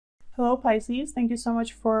Hello Pisces, thank you so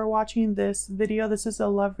much for watching this video. This is a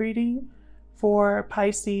love reading for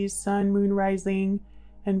Pisces, Sun, Moon, Rising,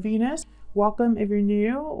 and Venus. Welcome if you're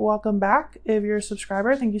new, welcome back if you're a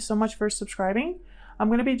subscriber. Thank you so much for subscribing. I'm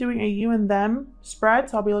going to be doing a you and them spread,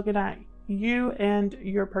 so I'll be looking at you and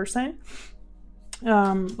your person.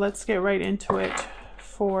 Let's get right into it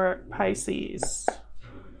for Pisces.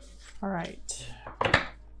 All right.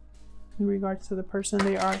 In regards to the person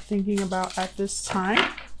they are thinking about at this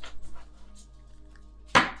time.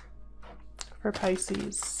 For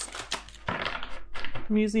Pisces.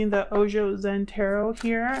 I'm using the Ojo Zen Tarot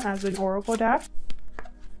here as an oracle deck. I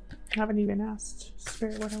haven't even asked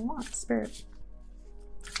Spirit what I want. Spirit,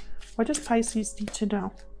 what does Pisces need to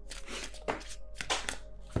know?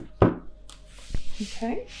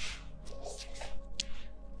 Okay.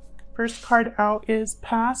 First card out is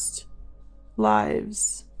Past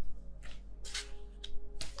Lives.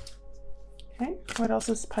 Okay, what else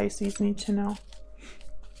does Pisces need to know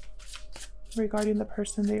regarding the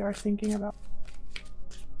person they are thinking about?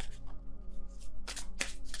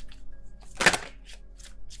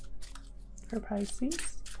 For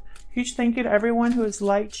Pisces. Huge thank you to everyone who has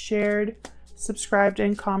liked, shared, subscribed,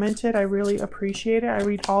 and commented. I really appreciate it. I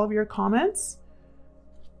read all of your comments.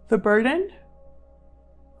 The burden.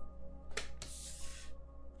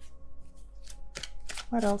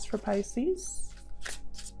 What else for Pisces?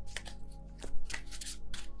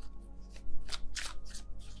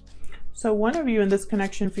 So one of you in this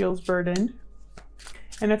connection feels burdened.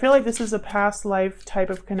 And I feel like this is a past life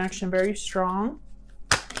type of connection, very strong.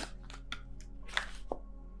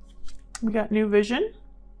 We got new vision.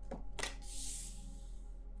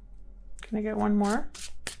 Can I get one more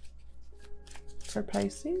for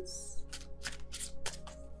Pisces?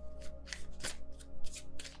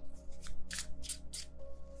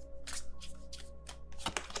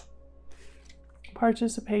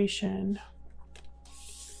 Participation.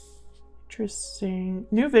 Interesting.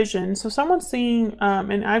 New vision. So someone's seeing,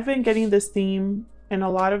 and I've been getting this theme in a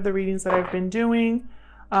lot of the readings that I've been doing.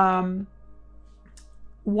 One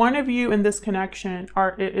of you in this connection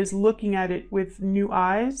is looking at it with new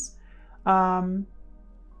eyes. Some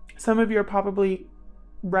of you are probably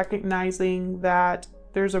recognizing that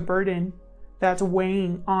there's a burden that's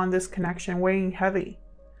weighing on this connection, weighing heavy.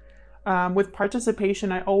 With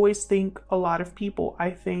participation, I always think a lot of people.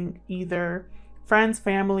 I think either friends,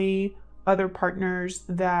 family, other partners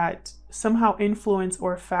that somehow influence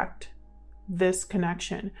or affect this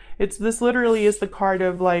connection. This literally is the card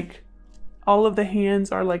of like all of the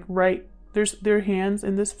hands are like right there's their hands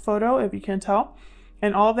in this photo, if you can tell,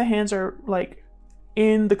 and all of the hands are like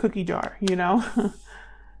in the cookie jar, you know.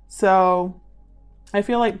 So I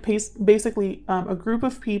feel like basically a group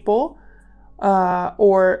of people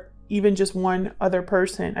or even just one other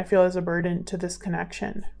person I feel is a burden to this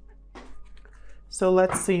connection. So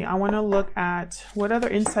let's see. I want to look at what other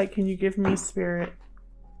insight can you give me, Spirit,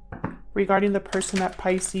 regarding the person that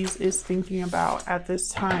Pisces is thinking about at this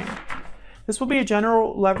time. This will be a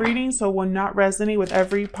general love reading, so will not resonate with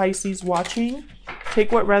every Pisces watching.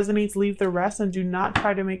 Take what resonates, leave the rest, and do not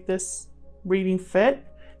try to make this reading fit.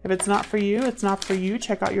 If it's not for you, it's not for you.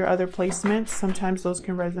 Check out your other placements. Sometimes those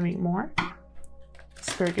can resonate more.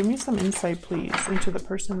 Spirit, give me some insight, please, into the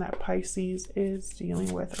person that Pisces is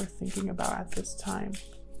dealing with or thinking about at this time.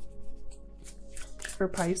 For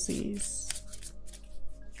Pisces.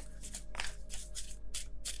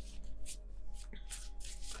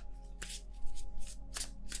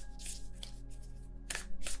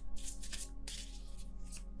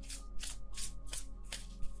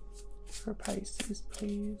 For Pisces,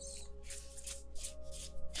 please.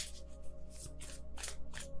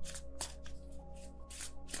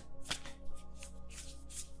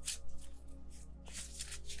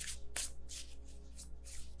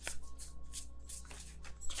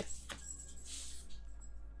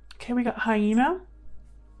 Okay, we got hyena.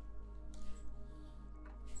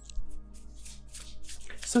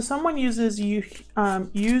 So someone uses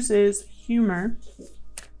humor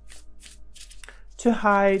to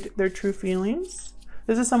hide their true feelings.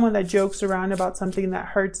 This is someone that jokes around about something that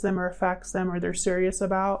hurts them or affects them or they're serious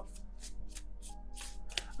about.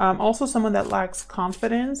 Also someone that lacks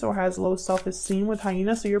confidence or has low self-esteem with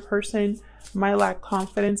hyena. So your person might lack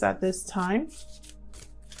confidence at this time.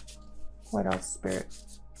 What else, Spirit?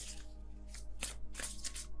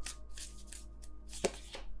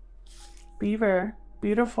 Beaver.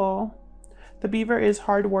 Beautiful. The beaver is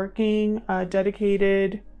hardworking,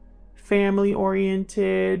 dedicated,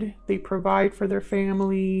 family-oriented. They provide for their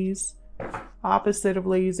families. Opposite of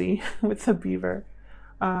lazy with the beaver.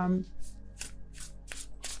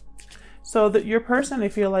 So that your person, I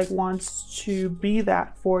feel like, wants to be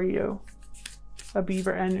that for you. A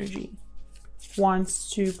beaver energy. Wants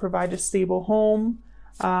to provide a stable home.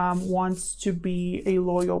 Wants to be a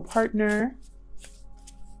loyal partner.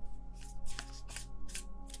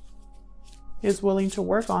 Is willing to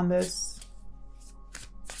work on this.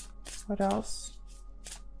 What else?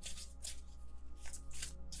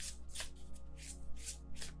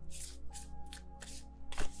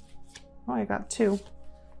 Oh, I got two.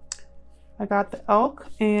 I got the elk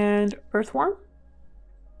and earthworm.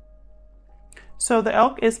 So the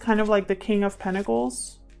elk is kind of like the King of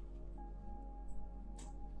Pentacles.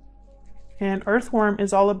 And earthworm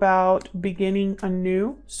is all about beginning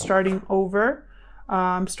anew, starting over,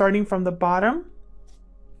 starting from the bottom.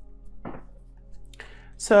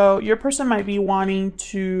 So your person might be wanting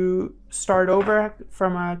to start over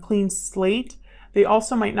from a clean slate. They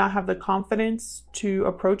also might not have the confidence to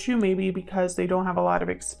approach you, maybe because they don't have a lot of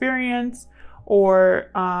experience, or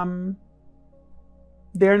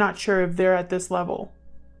they're not sure if they're at this level.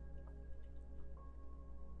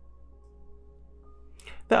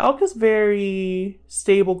 The elk is very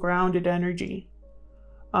stable, grounded energy.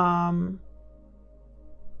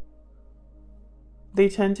 They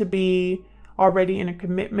tend to be already in a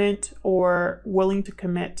commitment or willing to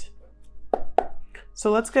commit.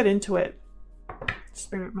 So let's get into it.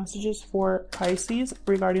 Spirit messages for Pisces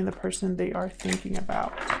regarding the person they are thinking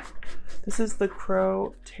about. This is the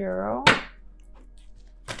Crow Tarot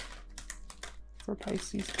for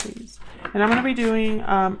Pisces, please. And I'm going to be doing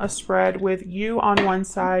a spread with you on one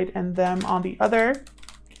side and them on the other.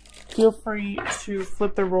 Feel free to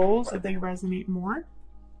flip the roles if they resonate more.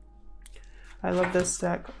 I love this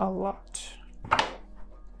deck a lot.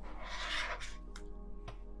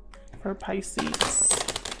 For Pisces,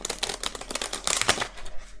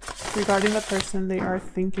 regarding the person they are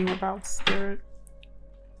thinking about, Spirit.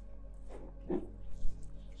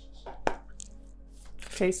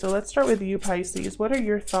 Okay, so let's start with you, Pisces. What are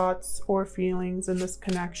your thoughts or feelings in this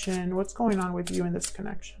connection? What's going on with you in this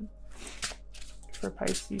connection? For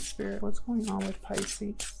Pisces, Spirit, what's going on with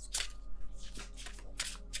Pisces?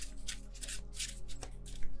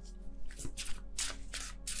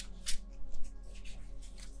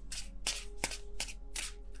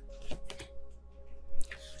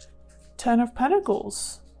 Ten of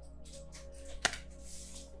Pentacles.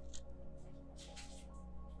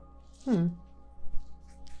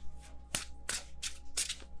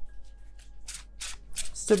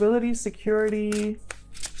 Stability, security,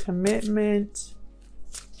 commitment,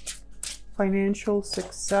 financial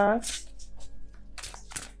success.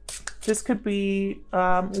 This could be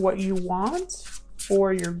what you want,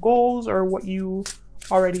 or your goals, or what you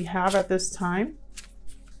already have at this time.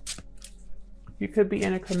 You could be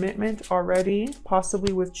in a commitment already,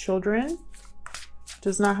 possibly with children.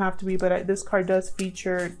 Does not have to be, but this card does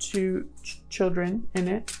feature two children in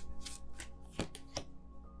it.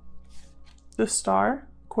 The Star,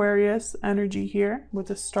 Aquarius energy here with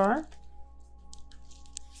the Star.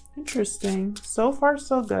 Interesting. So far,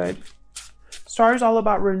 so good. Star is all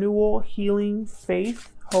about renewal, healing,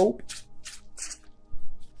 faith, hope.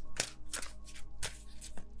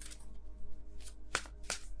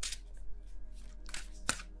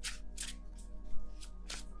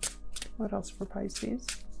 What else for Pisces?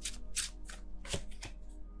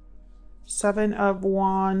 Seven of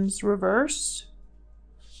Wands reversed.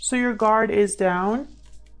 So your guard is down.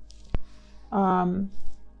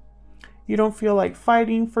 You don't feel like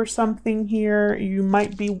fighting for something here. You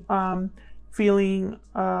might be feeling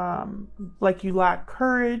like you lack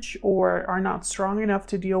courage or are not strong enough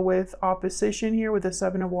to deal with opposition here with the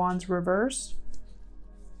Seven of Wands reversed.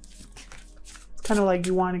 It's kind of like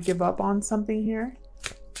you want to give up on something here.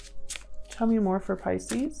 Tell me more for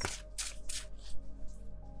Pisces.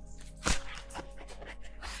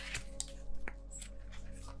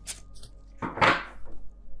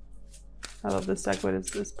 I love this deck, but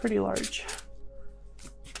it's pretty large.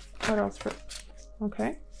 What else for...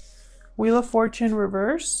 Okay. Wheel of Fortune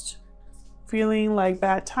reversed. Feeling like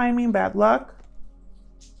bad timing, bad luck.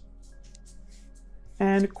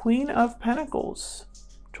 And Queen of Pentacles.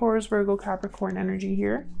 Taurus, Virgo, Capricorn energy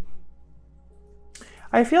here.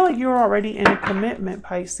 I feel like you're already in a commitment,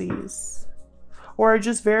 Pisces, or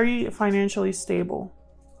just very financially stable.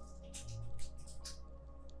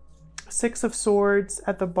 Six of Swords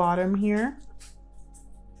at the bottom here.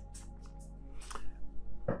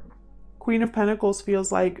 Queen of Pentacles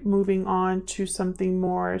feels like moving on to something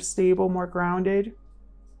more stable, more grounded.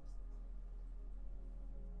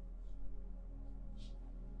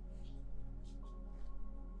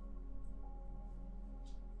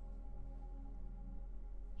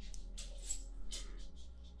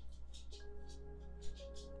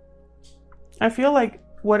 I feel like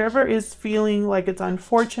whatever is feeling like it's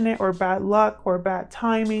unfortunate or bad luck or bad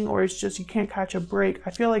timing, or it's just you can't catch a break,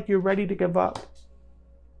 I feel like you're ready to give up.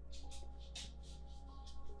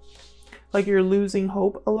 Like you're losing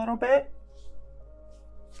hope a little bit.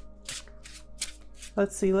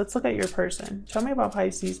 Let's see. Let's look at your person. Tell me about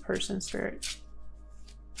Pisces person, Spirit.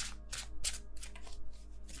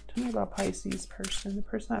 Tell me about Pisces person. The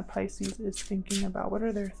person that Pisces is thinking about. What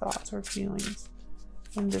are their thoughts or feelings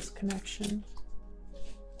in this connection?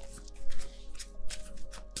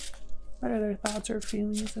 What are their thoughts or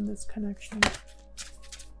feelings in this connection?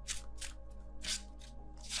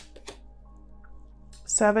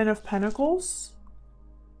 Seven of Pentacles.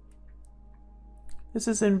 This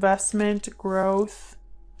is investment, growth,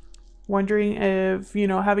 wondering if, you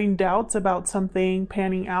know, having doubts about something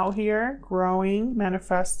panning out here, growing,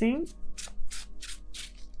 manifesting.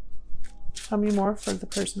 Tell me more for the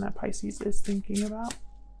person that Pisces is thinking about.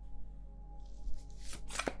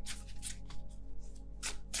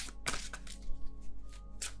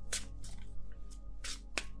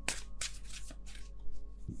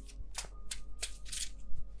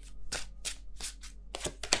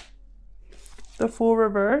 The Fool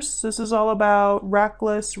reverse. This is all about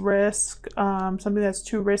reckless risk, something that's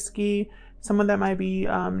too risky, someone that might be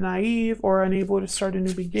naive or unable to start a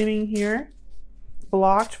new beginning here.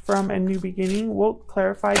 Blocked from a new beginning. We'll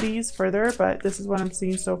clarify these further, but this is what I'm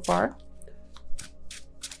seeing so far.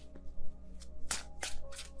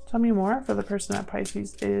 Tell me more for the person that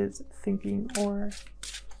Pisces is thinking or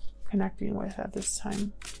connecting with at this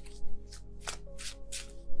time.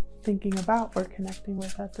 Thinking about or connecting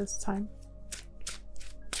with at this time.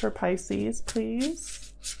 For Pisces,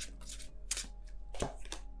 please.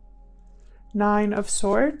 Nine of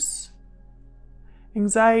Swords.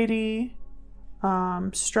 Anxiety,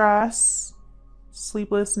 stress,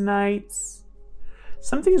 sleepless nights.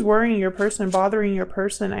 Something's worrying your person, bothering your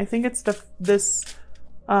person. I think it's this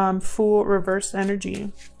Fool reverse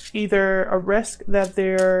energy. Either a risk that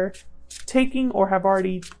they're taking or have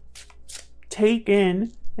already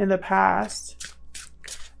taken in the past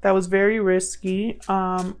that was very risky,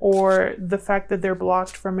 or the fact that they're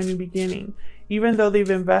blocked from a new beginning. Even though they've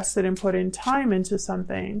invested and put in time into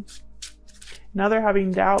something, now they're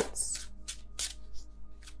having doubts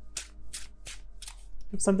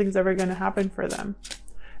if something's ever going to happen for them.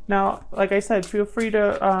 Now, like I said, feel free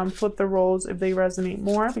to flip the roles if they resonate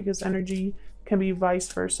more, because energy can be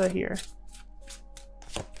vice versa here.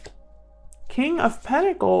 King of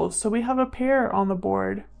Pentacles. So we have a pair on the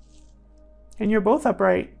board. And you're both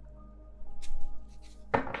upright.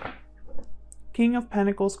 King of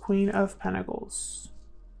Pentacles, Queen of Pentacles.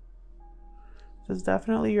 This is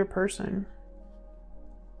definitely your person.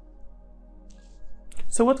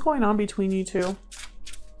 So what's going on between you two?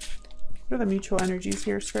 What are the mutual energies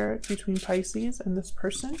here, Spirit, between Pisces and this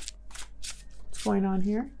person? What's going on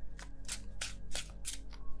here?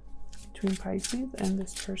 Between Pisces and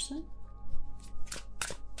this person?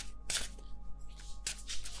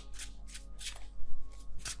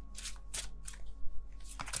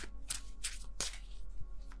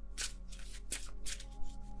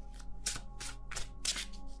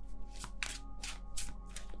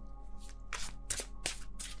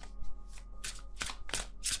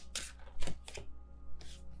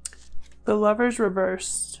 The Lovers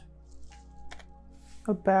reversed.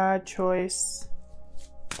 A bad choice.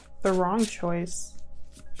 The wrong choice.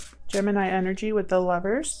 Gemini energy with the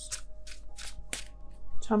Lovers.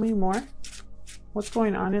 Tell me more. What's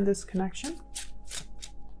going on in this connection?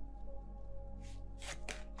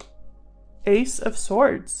 Ace of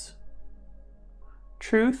Swords.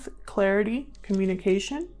 Truth, clarity,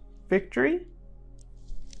 communication, victory.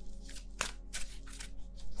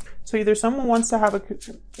 So either someone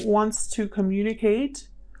wants to communicate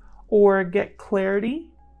or get clarity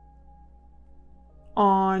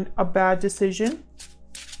on a bad decision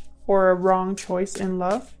or a wrong choice in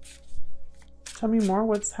love. Tell me more.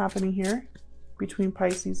 What's happening here between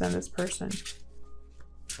Pisces and this person?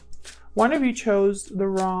 One of you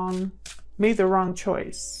made the wrong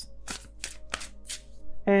choice.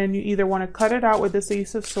 And you either want to cut it out with this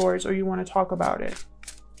Ace of Swords or you want to talk about it.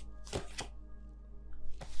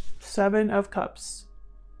 Seven of Cups.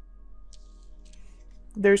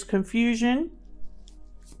 There's confusion,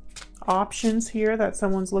 options here that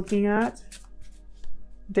someone's looking at,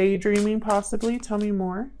 daydreaming possibly. Tell me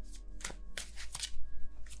more.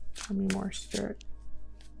 Tell me more, Spirit.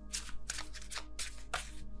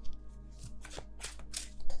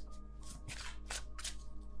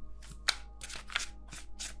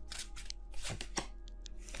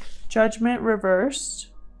 Judgment reversed.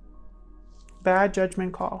 Bad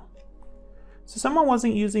judgment call. So someone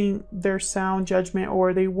wasn't using their sound judgment,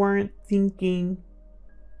 or they weren't thinking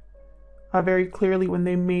very clearly when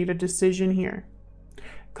they made a decision here.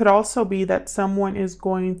 Could also be that someone is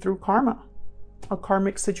going through karma, a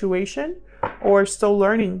karmic situation, or still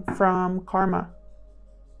learning from karma.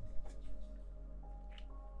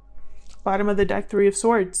 Bottom of the deck, Three of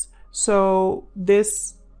Swords. So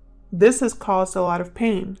this has caused a lot of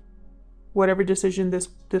pain, whatever decision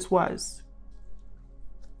this was.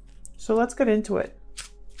 So let's get into it.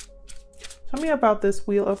 Tell me about this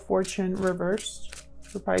Wheel of Fortune reversed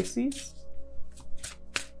for Pisces.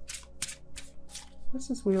 What's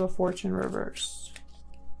this Wheel of Fortune reversed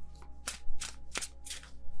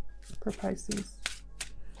for Pisces?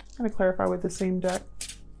 I'm going to clarify with the same deck,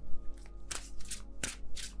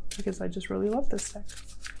 because I just really love this deck.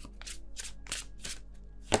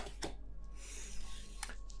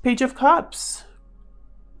 Page of Cups.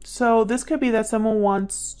 So this could be that someone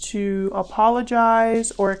wants to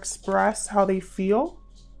apologize or express how they feel.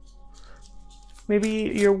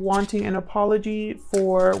 Maybe you're wanting an apology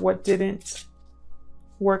for what didn't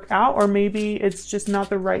work out, or maybe it's just not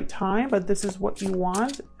the right time, but this is what you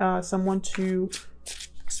want, someone to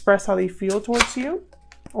express how they feel towards you,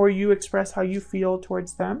 or you express how you feel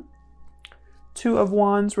towards them. Two of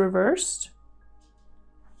Wands reversed.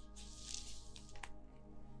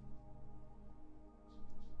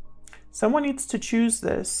 Someone needs to choose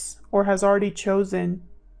this, or has already chosen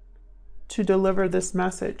to deliver this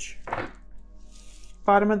message.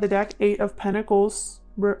 Bottom of the deck, Eight of Pentacles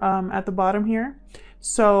at the bottom here.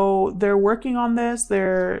 So they're working on this.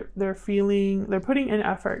 They're putting in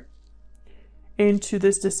effort into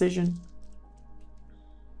this decision.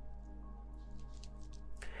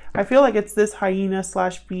 I feel like it's this hyena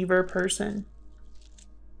 / beaver person.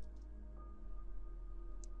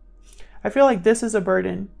 I feel like this is a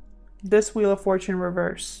burden. This Wheel of Fortune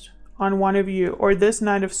reversed on one of you, or this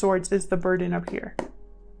Knight of Swords is the burden up here.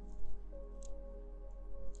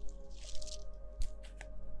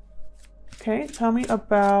 Okay, tell me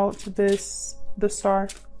about this, the Star.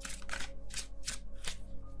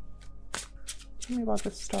 Tell me about the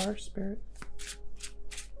Star, Spirit.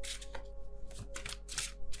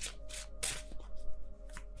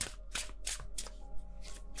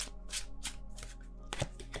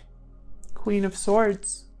 Queen of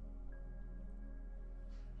Swords.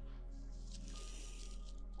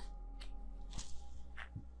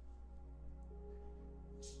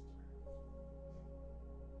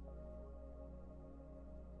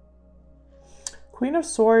 Queen of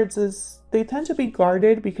Swords they tend to be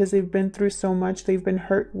guarded because they've been through so much. They've been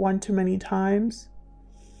hurt one too many times.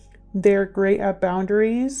 They're great at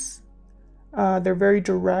boundaries. They're very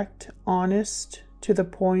direct, honest, to the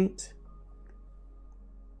point.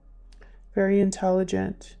 Very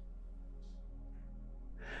intelligent.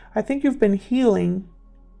 I think you've been healing,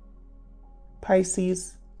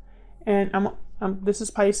 Pisces. And this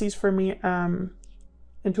is Pisces for me.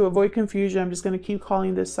 And to avoid confusion, I'm just going to keep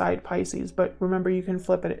calling this side Pisces. But remember, you can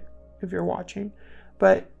flip it if you're watching.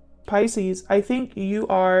 But Pisces, I think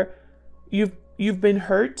you've been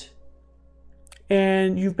hurt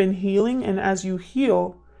and you've been healing. And as you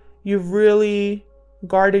heal, you've really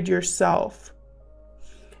guarded yourself.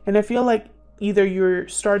 And I feel like either you're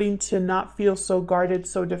starting to not feel so guarded,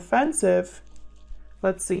 so defensive.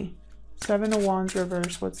 Let's see. Seven of Wands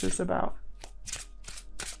reverse. What's this about?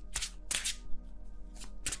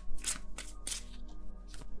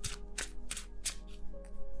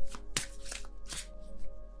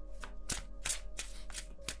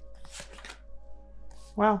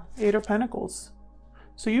 Wow, Eight of Pentacles.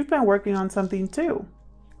 So you've been working on something too.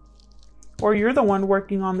 Or you're the one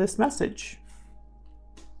working on this message.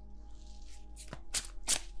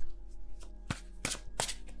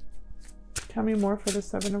 Tell me more for the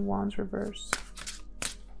Seven of Wands reverse.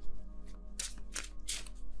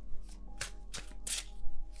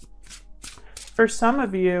 For some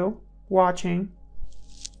of you watching,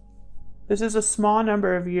 this is a small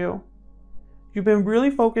number of you. You've been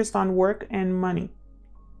really focused on work and money.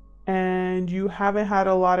 And you haven't had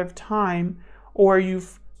a lot of time, or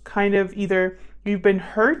you've kind of you've been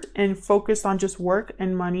hurt and focused on just work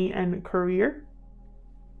and money and career,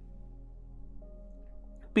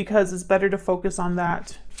 because it's better to focus on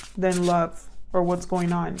that than love or what's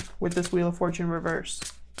going on with this Wheel of Fortune reverse.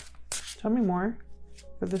 Tell me more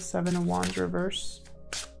for this Seven of Wands reverse.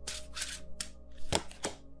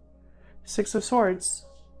 Six of Swords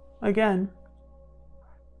again.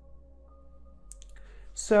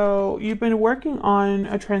 So you've been working on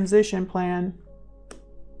a transition plan.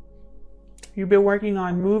 You've been working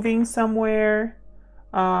on moving somewhere.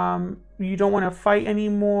 You don't want to fight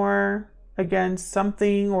anymore. against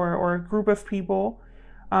something or a group of people.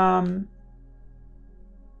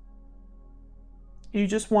 You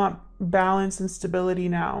just want balance and stability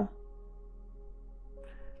now.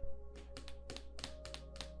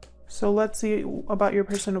 So let's see about your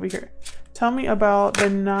person over here. Tell me about the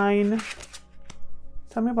Nine.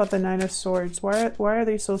 Tell me about the Nine of Swords. Why are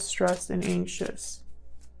they so stressed and anxious?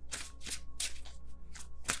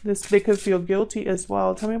 They could feel guilty as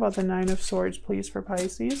well. Tell me about the Nine of Swords, please, for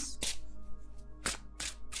Pisces.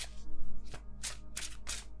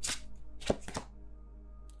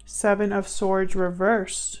 Seven of Swords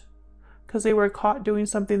reversed, because they were caught doing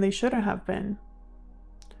something they shouldn't have been.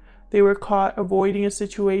 They were caught avoiding a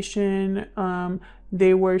situation.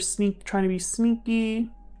 They were trying to be sneaky.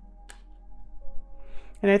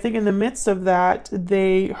 And I think in the midst of that,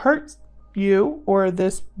 they hurt you or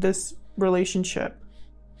this relationship.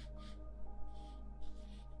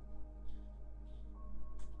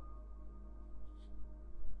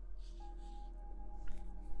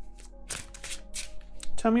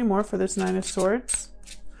 Tell me more for this Nine of Swords.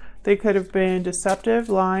 They could have been deceptive,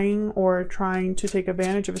 lying, or trying to take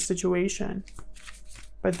advantage of a situation,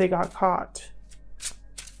 but they got caught.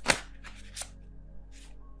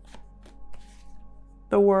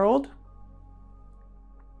 The World.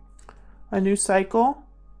 A new cycle.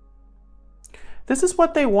 This is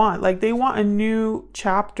what they want. Like, they want a new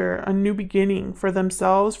chapter, a new beginning for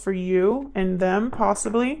themselves, for you and them,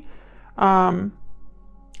 possibly.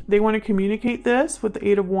 They want to communicate this with the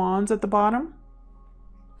Eight of Wands at the bottom.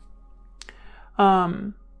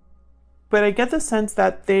 But I get the sense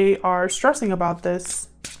that they are stressing about this.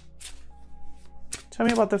 Tell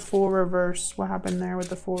me about the Fool reverse. What happened there with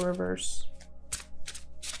the Fool reverse?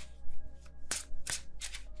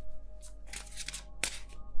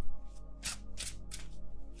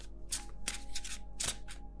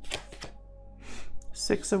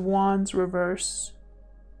 Six of Wands reverse.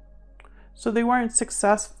 So they weren't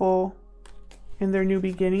successful in their new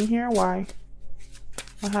beginning here. Why?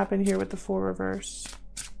 What happened here with the Fool reverse?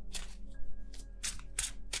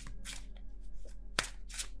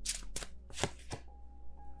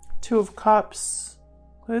 Two of Cups.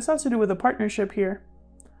 Well, this has to do with a partnership here.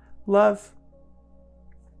 Love.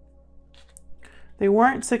 They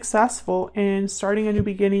weren't successful in starting a new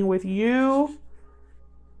beginning with you,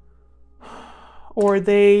 or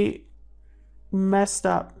they messed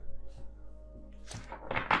up.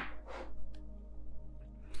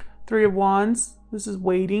 Three of Wands. This is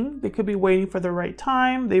waiting. They could be waiting for the right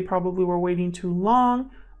time. They probably were waiting too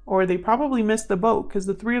long, or they probably missed the boat, because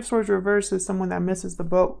the Three of Swords reverse is someone that misses the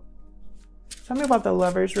boat. Tell me about the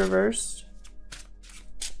Lovers reversed.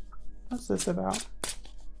 What's this about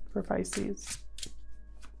for Pisces?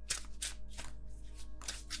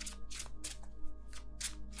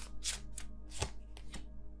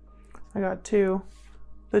 I got two.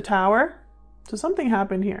 The Tower. So something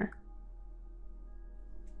happened here.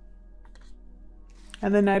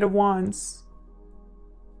 And the Knight of Wands.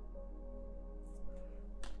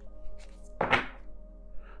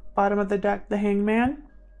 Bottom of the deck, the Hangman.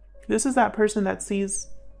 This is that person that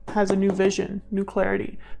has a new vision, new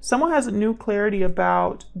clarity. Someone has a new clarity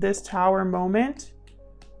about this Tower moment,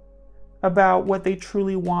 about what they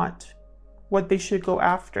truly want, what they should go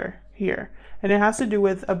after here. And it has to do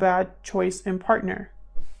with a bad choice in partner.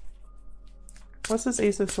 What's this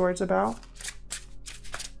Ace of Swords about?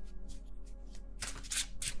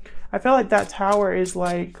 I feel like that Tower is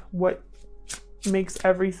like what makes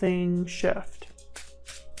everything shift.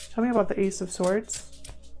 Tell me about the Ace of Swords.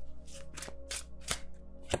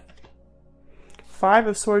 Five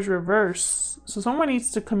of Swords reverse. So someone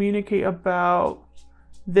needs to communicate about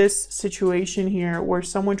this situation here, where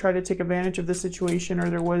someone tried to take advantage of the situation, or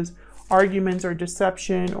there was arguments or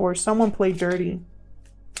deception, or someone played dirty.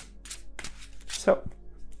 So,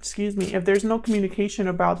 excuse me, if there's no communication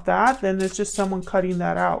about that, then it's just someone cutting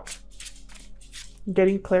that out.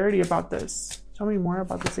 Getting clarity about this. Tell me more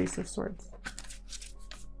about this Ace of Swords.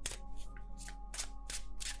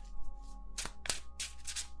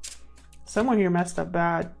 Someone here messed up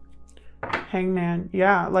bad. Hangman.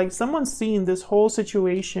 Yeah, like someone's seeing this whole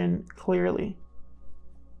situation clearly.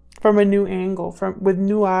 From a new angle, with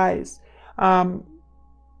new eyes. And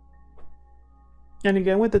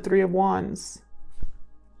again with the Three of Wands.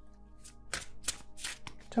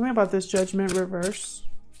 Tell me about this Judgment reverse.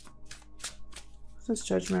 What's this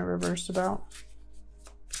Judgment reverse about?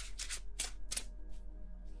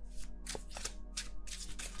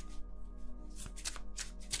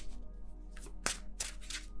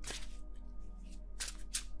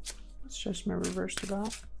 What's Judgment reversed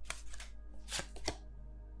about?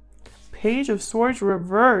 Page of Swords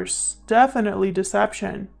reverse. Definitely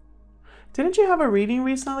deception. Didn't you have a reading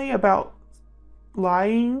recently about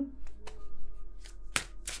lying?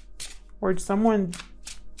 Or someone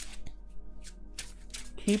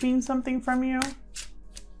keeping something from you?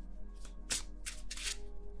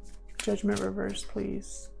 Judgment reverse,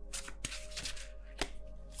 please.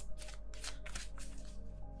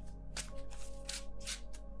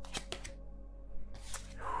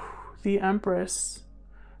 The Empress.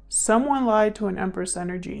 Someone lied to an Empress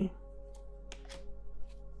energy.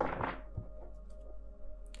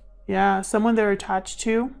 Yeah, someone they're attached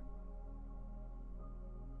to.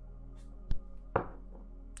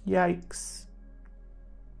 Yikes.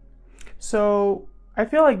 So I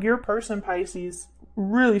feel like your person, Pisces,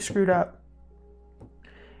 really screwed up.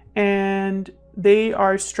 And they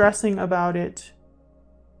are stressing about it.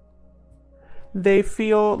 They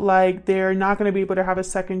feel like they're not going to be able to have a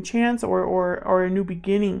second chance or a new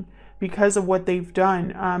beginning because of what they've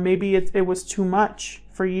done. Maybe it was too much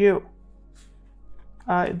for you.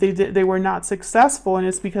 They were not successful, and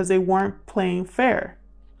it's because they weren't playing fair.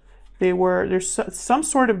 There's some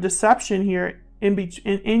sort of deception here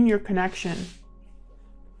in your connection.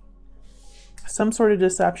 Some sort of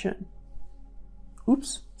deception.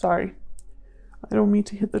 Oops, sorry. I don't mean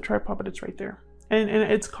to hit the tripod, but it's right there. And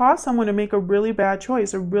it's caused someone to make a really bad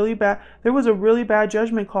choice. There was a really bad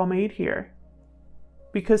judgment call made here.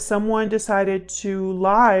 Because someone decided to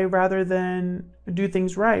lie rather than do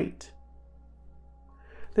things right.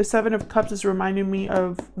 The Seven of Cups is reminding me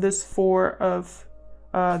of this four of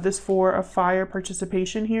fire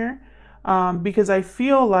participation here, because I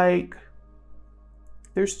feel like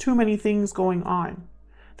there's too many things going on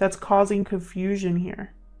that's causing confusion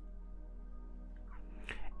here.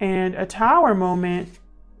 And a Tower moment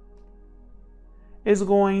is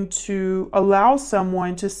going to allow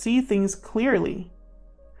someone to see things clearly.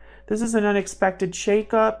 This is an unexpected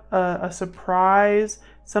shakeup, a surprise,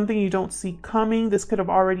 something you don't see coming. This could have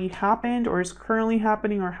already happened or is currently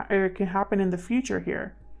happening, or it can happen in the future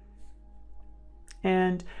here.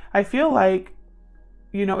 And I feel like,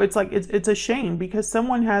 you know, it's a shame because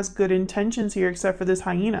someone has good intentions here except for this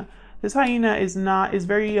hyena. This hyena is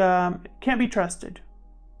very, can't be trusted.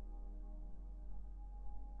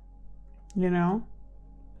 You know?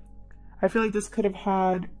 I feel like this could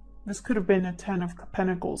have been a 10 of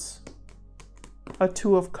Pentacles, a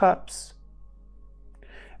 2 of Cups.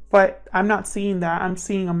 But I'm not seeing that. I'm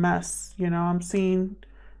seeing a mess. You know, I'm seeing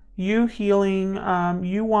you healing,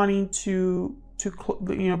 you wanting to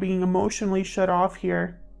being emotionally shut off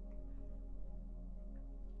here.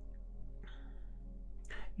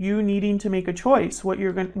 You needing to make a choice. What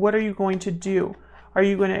are you going to do? Are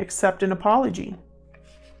you going to accept an apology?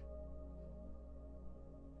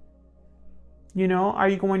 You know, are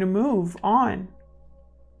you going to move on?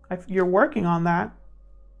 You're working on that.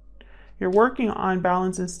 You're working on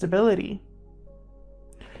balance and stability.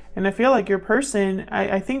 And I feel like your person,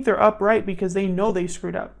 I think they're upright because they know they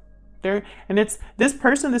screwed up. It's this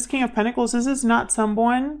person, this King of Pentacles, this is not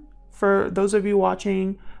someone, for those of you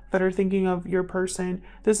watching that are thinking of your person,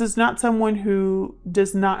 this is not someone who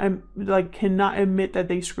does not, cannot admit that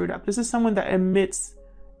they screwed up. This is someone that admits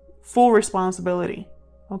full responsibility,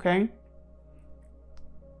 okay?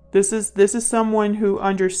 This is someone who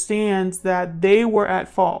understands that they were at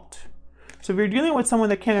fault. So if you're dealing with someone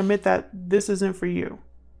that can't admit that, this isn't for you.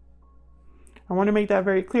 I want to make that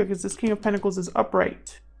very clear because this King of Pentacles is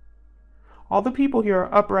upright. All the people here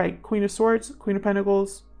are upright. Queen of Swords, Queen of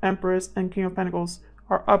Pentacles, Empress, and King of Pentacles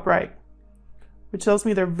are upright, which tells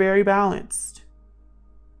me they're very balanced,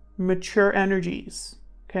 mature energies,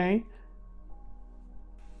 okay?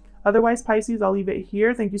 Otherwise, Pisces, I'll leave it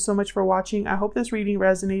here. Thank you so much for watching. I hope this reading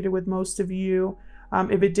resonated with most of you.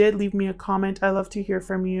 If it did, leave me a comment. I love to hear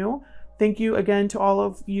from you. Thank you again to all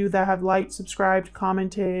of you that have liked, subscribed,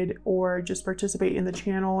 commented, or just participate in the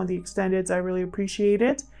channel and the extendeds. I really appreciate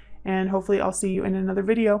it. And hopefully I'll see you in another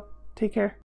video. Take care.